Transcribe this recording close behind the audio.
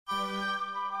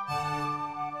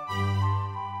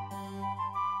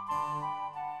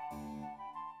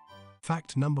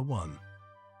Fact number 1.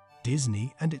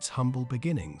 Disney and its humble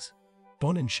beginnings.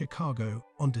 Born in Chicago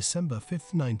on December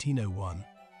 5, 1901,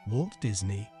 Walt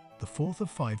Disney, the fourth of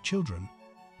 5 children,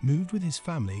 moved with his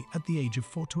family at the age of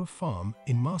 4 to a farm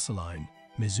in Marceline,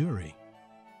 Missouri.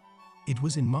 It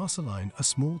was in Marceline, a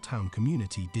small-town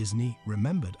community Disney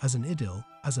remembered as an idyll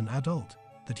as an adult,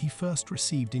 that he first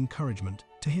received encouragement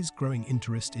to his growing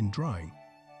interest in drawing,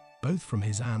 both from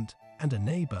his aunt and a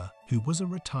neighbor who was a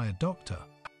retired doctor.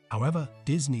 However,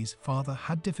 Disney's father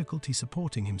had difficulty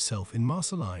supporting himself in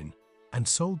Marceline and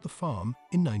sold the farm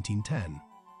in 1910.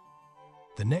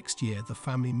 The next year, the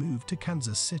family moved to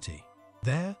Kansas City.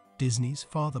 There, Disney's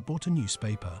father bought a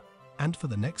newspaper, and for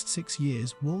the next 6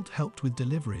 years, Walt helped with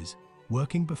deliveries,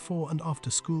 working before and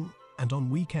after school and on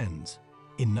weekends.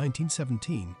 In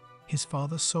 1917, his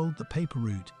father sold the paper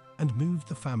route and moved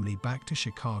the family back to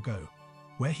Chicago,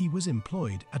 where he was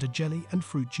employed at a jelly and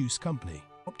fruit juice company.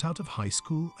 Dropped out of high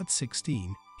school at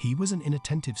 16, he was an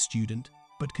inattentive student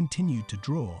but continued to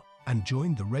draw and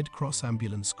joined the Red Cross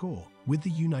Ambulance Corps with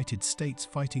the United States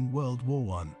fighting World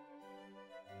War I.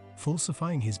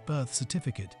 Falsifying his birth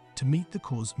certificate to meet the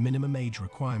Corps' minimum age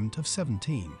requirement of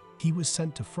 17, he was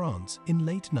sent to France in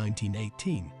late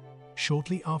 1918,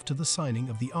 shortly after the signing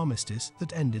of the armistice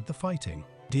that ended the fighting.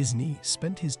 Disney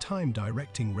spent his time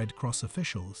directing Red Cross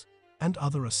officials and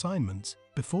other assignments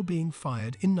before being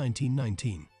fired in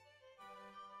 1919.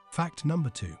 Fact number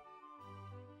 2.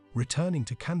 Returning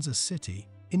to Kansas City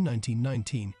in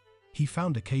 1919, he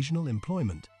found occasional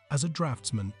employment as a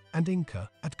draftsman and inker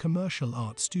at commercial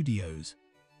art studios,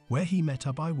 where he met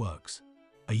Iwerks,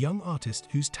 a young artist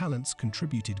whose talents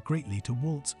contributed greatly to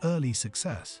Walt's early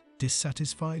success.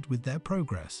 Dissatisfied with their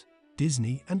progress,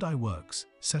 Disney and Iwerks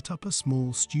set up a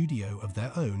small studio of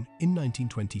their own in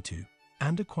 1922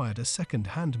 and acquired a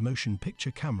second-hand motion picture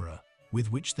camera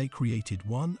with which they created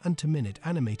 1- and 2-minute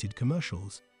animated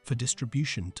commercials for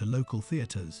distribution to local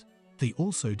theaters. They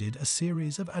also did a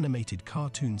series of animated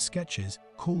cartoon sketches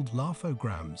called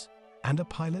Laughograms and a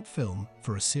pilot film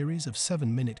for a series of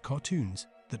 7-minute cartoons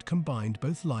that combined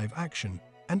both live action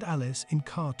and Alice in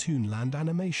Cartoon Land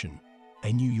animation.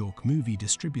 A New York movie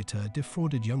distributor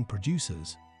defrauded young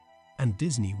producers, and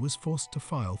Disney was forced to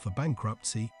file for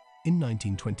bankruptcy in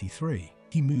 1923.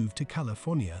 He moved to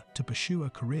California to pursue a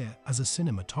career as a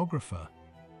cinematographer,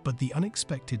 but the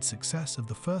unexpected success of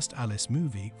the first Alice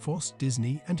movie forced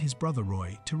Disney and his brother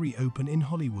Roy to reopen in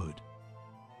Hollywood.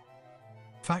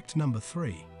 Fact number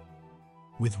 3.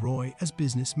 With Roy as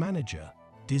business manager,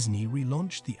 Disney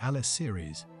relaunched the Alice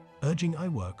series, urging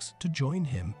Iwerks to join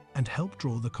him and help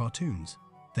draw the cartoons.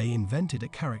 They invented a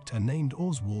character named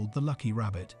Oswald the Lucky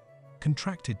Rabbit,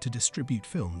 contracted to distribute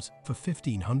films for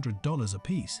 $1,500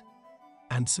 apiece,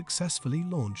 and successfully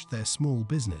launched their small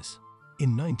business.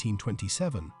 In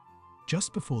 1927,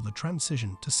 just before the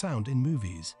transition to sound in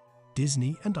movies,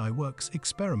 Disney and Iwerks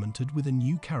experimented with a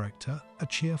new character, a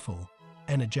cheerful,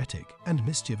 energetic, and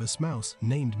mischievous mouse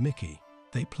named Mickey.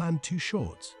 They planned 2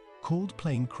 shorts, called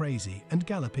Plain Crazy and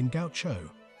Galloping Gaucho,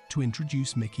 to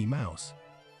introduce Mickey Mouse.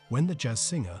 When the Jazz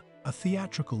Singer, a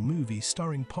theatrical movie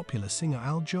starring popular singer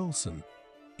Al Jolson,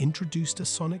 introduced a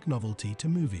sonic novelty to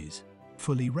movies,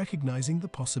 fully recognizing the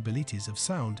possibilities of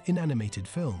sound in animated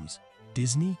films,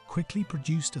 Disney quickly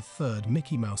produced a 3rd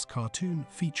Mickey Mouse cartoon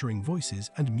featuring voices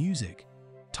and music,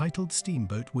 titled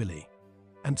Steamboat Willie,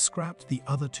 and scrapped the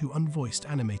other 2 unvoiced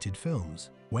animated films.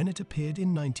 When it appeared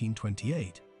in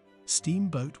 1928,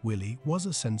 Steamboat Willie was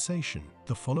a sensation.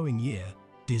 The following year,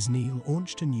 Disney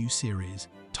launched a new series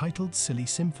titled Silly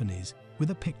Symphonies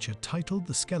with a picture titled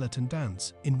The Skeleton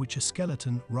Dance, in which a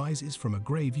skeleton rises from a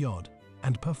graveyard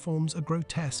and performs a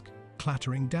grotesque,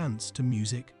 clattering dance to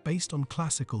music based on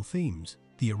classical themes.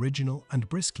 The original and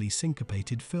briskly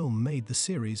syncopated film made the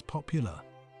series popular,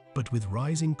 but with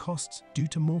rising costs due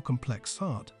to more complex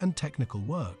art and technical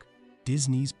work,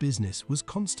 Disney's business was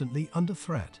constantly under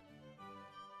threat.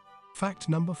 Fact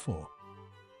number 4.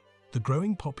 The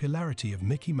growing popularity of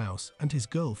Mickey Mouse and his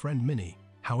girlfriend Minnie,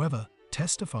 however,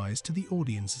 testifies to the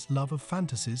audience's love of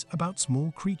fantasies about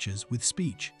small creatures with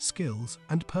speech, skills,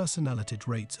 and personality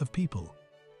traits of people.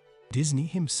 Disney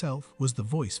himself was the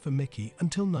voice for Mickey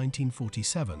until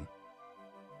 1947.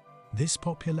 This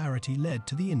popularity led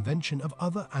to the invention of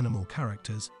other animal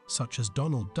characters such as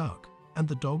Donald Duck and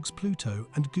the dogs Pluto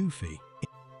and Goofy.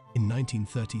 In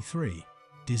 1933,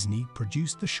 Disney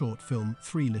produced the short film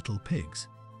 3 Little Pigs,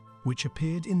 which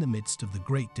appeared in the midst of the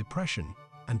Great Depression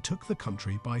and took the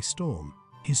country by storm.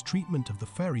 His treatment of the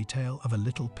fairy tale of a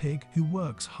little pig who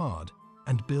works hard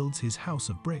and builds his house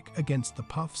of brick against the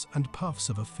puffs and puffs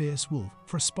of a fierce wolf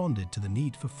responded to the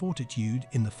need for fortitude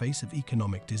in the face of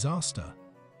economic disaster,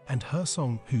 and her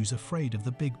song "Who's Afraid of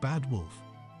the Big Bad Wolf"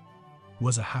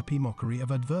 was a happy mockery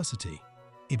of adversity.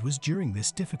 It was during this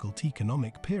difficult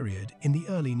economic period in the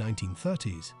early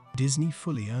 1930s, Disney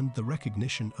fully earned the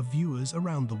recognition of viewers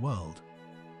around the world,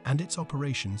 and its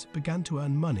operations began to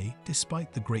earn money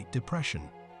despite the Great Depression.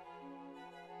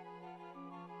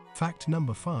 Fact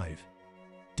number 5.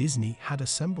 Disney had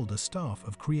assembled a staff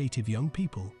of creative young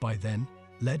people by then,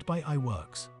 led by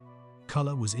iWorks.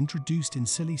 Color was introduced in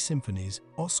Silly Symphony's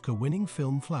Oscar-winning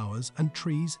film Flowers and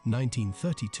Trees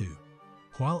 1932,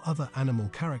 while other animal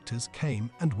characters came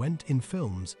and went in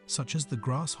films such as The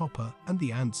Grasshopper and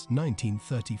the Ants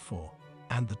 1934,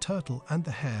 and The Turtle and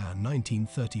the Hare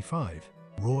 1935.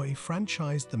 Roy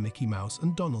franchised the Mickey Mouse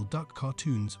and Donald Duck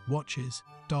cartoons, watches,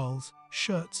 dolls,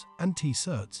 shirts, and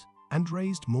t-shirts, and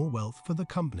raised more wealth for the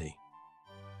company.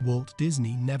 Walt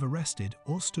Disney never rested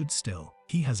or stood still.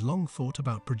 He has long thought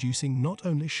about producing not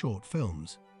only short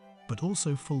films, but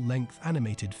also full-length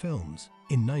animated films.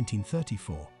 In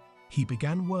 1934, he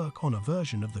began work on a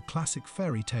version of the classic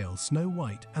fairy tale Snow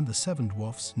White and the Seven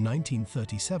Dwarfs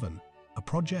 1937, a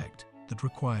project that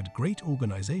required great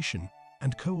organization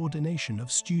and coordination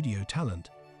of studio talent,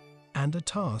 and a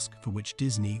task for which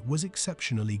Disney was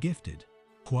exceptionally gifted.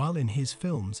 While in his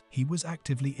films, he was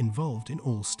actively involved in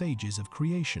all stages of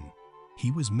creation.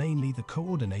 He was mainly the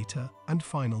coordinator and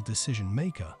final decision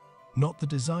maker, not the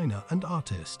designer and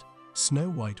artist. Snow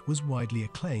White was widely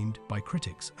acclaimed by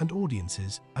critics and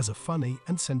audiences as a funny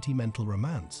and sentimental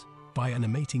romance, by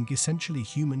animating essentially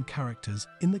human characters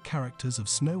in the characters of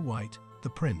Snow White, the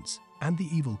Prince, and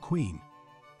the Evil Queen,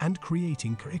 and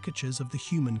creating caricatures of the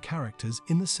human characters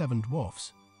in the Seven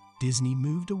Dwarfs. Disney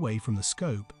moved away from the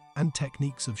scope and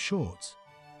techniques of shorts,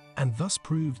 and thus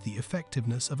proved the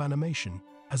effectiveness of animation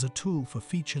as a tool for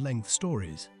feature-length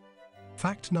stories.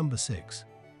 Fact number 6.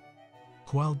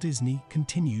 While Disney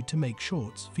continued to make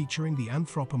shorts featuring the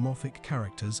anthropomorphic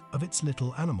characters of its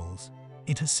little animals,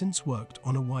 it has since worked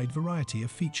on a wide variety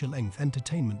of feature-length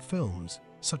entertainment films,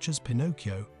 such as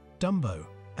Pinocchio, Dumbo,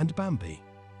 and Bambi.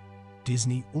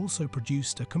 Disney also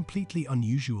produced a completely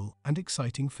unusual and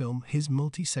exciting film, his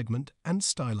multi-segment and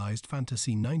stylized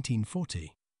fantasy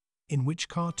 1940, in which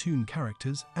cartoon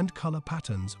characters and color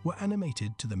patterns were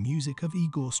animated to the music of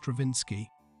Igor Stravinsky,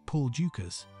 Paul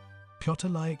Dukas, Pyotr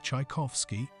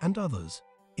Tchaikovsky, and others.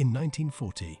 In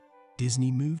 1940,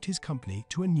 Disney moved his company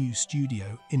to a new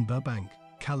studio in Burbank,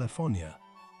 California,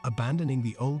 abandoning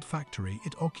the old factory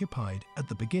it occupied at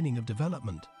the beginning of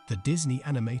development. The Disney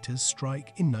animators'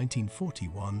 strike in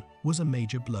 1941 was a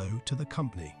major blow to the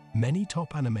company. Many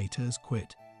top animators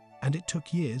quit, and it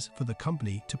took years for the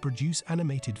company to produce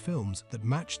animated films that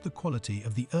matched the quality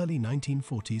of the early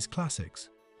 1940s classics.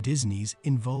 Disney's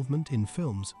involvement in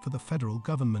films for the federal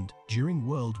government during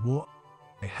World War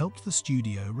I helped the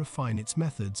studio refine its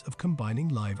methods of combining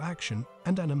live action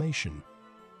and animation.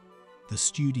 The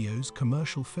studio's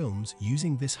commercial films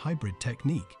using this hybrid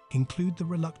technique include The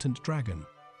Reluctant Dragon,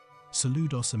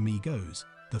 Saludos Amigos,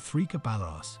 The Three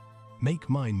Caballeros, Make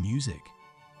Mine Music,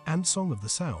 and Song of the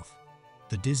South.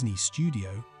 The Disney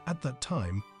Studio, at that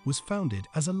time, was founded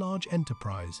as a large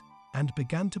enterprise and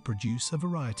began to produce a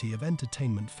variety of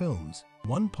entertainment films.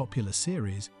 One popular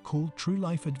series, called True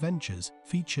Life Adventures,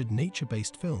 featured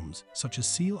nature-based films such as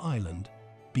Seal Island,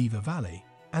 Beaver Valley,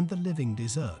 and The Living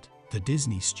Desert. The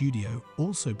Disney Studio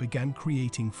also began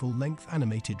creating full-length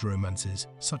animated romances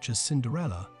such as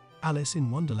Cinderella, Alice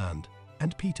in Wonderland,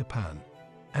 and Peter Pan,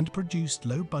 and produced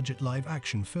low-budget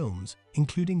live-action films,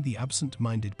 including The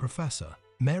Absent-Minded Professor,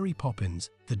 Mary Poppins.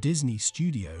 The Disney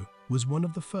Studio was one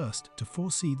of the first to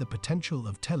foresee the potential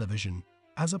of television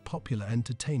as a popular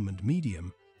entertainment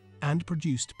medium, and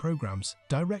produced programs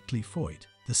directly for it.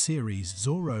 The series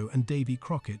Zorro and Davy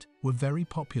Crockett were very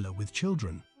popular with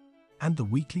children, and the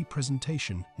weekly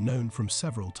presentation, known from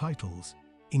several titles,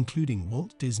 including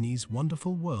Walt Disney's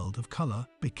Wonderful World of Color,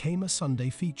 became a Sunday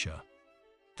feature.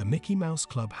 The Mickey Mouse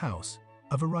Clubhouse,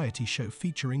 a variety show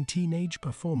featuring teenage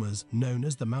performers known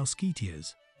as the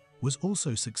Mouseketeers, was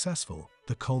also successful.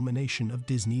 The culmination of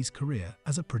Disney's career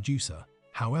as a producer,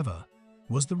 however,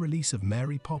 was the release of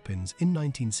Mary Poppins in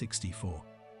 1964,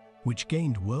 which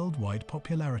gained worldwide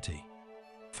popularity.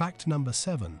 Fact number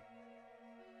 7.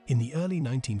 In the early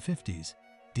 1950s,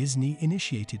 Disney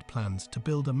initiated plans to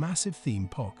build a massive theme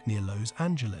park near Los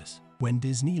Angeles. When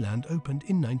Disneyland opened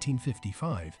in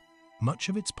 1955, much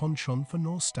of its penchant for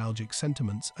nostalgic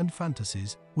sentiments and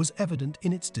fantasies was evident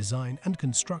in its design and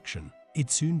construction. It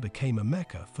soon became a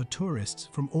mecca for tourists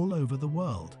from all over the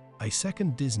world. A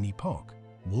second Disney park,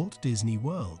 Walt Disney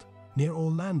World, near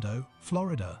Orlando,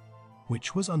 Florida,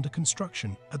 which was under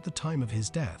construction at the time of his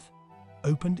death,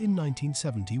 opened in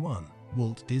 1971.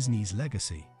 Walt Disney's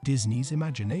legacy, Disney's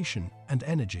imagination and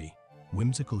energy,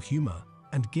 whimsical humor,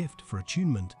 and gift for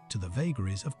attunement to the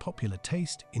vagaries of popular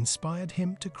taste inspired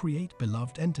him to create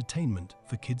beloved entertainment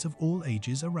for kids of all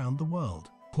ages around the world.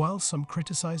 While some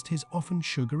criticized his often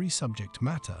sugary subject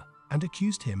matter and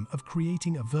accused him of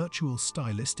creating a virtual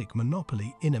stylistic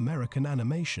monopoly in American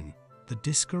animation that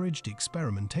discouraged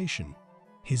experimentation,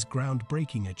 his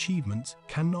groundbreaking achievements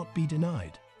cannot be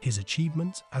denied. His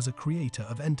achievements as a creator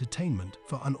of entertainment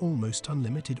for an almost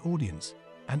unlimited audience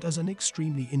and as an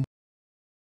extremely